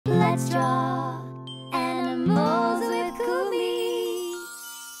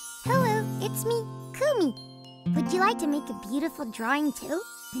Would you like to make a beautiful drawing too?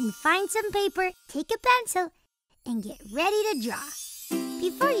 Then find some paper, take a pencil, and get ready to draw.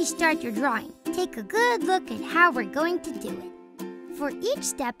 Before you start your drawing, take a good look at how we're going to do it. For each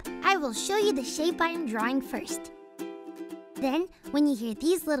step, I will show you the shape I am drawing first. Then, when you hear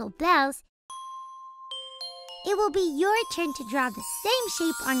these little bells, it will be your turn to draw the same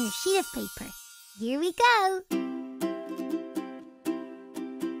shape on your sheet of paper. Here we go!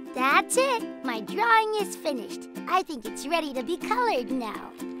 That's it! My drawing is finished. I think it's ready to be colored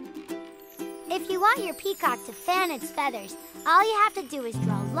now. If you want your peacock to fan its feathers, all you have to do is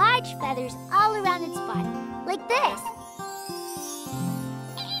draw large feathers all around its body, like this.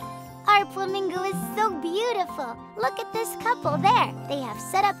 Our flamingo is so beautiful. Look at this couple there. They have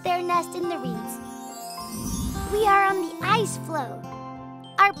set up their nest in the reeds. We are on the ice floe.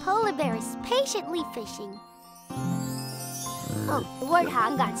 Our polar bear is patiently fishing. Oh, the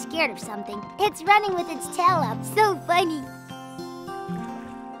warthog got scared of something. It's running with its tail up. So funny.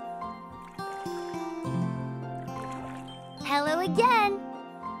 Hello again.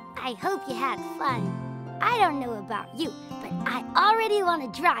 I hope you had fun. I don't know about you, but I already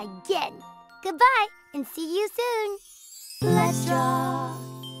want to draw again. Goodbye, and see you soon. Let's draw.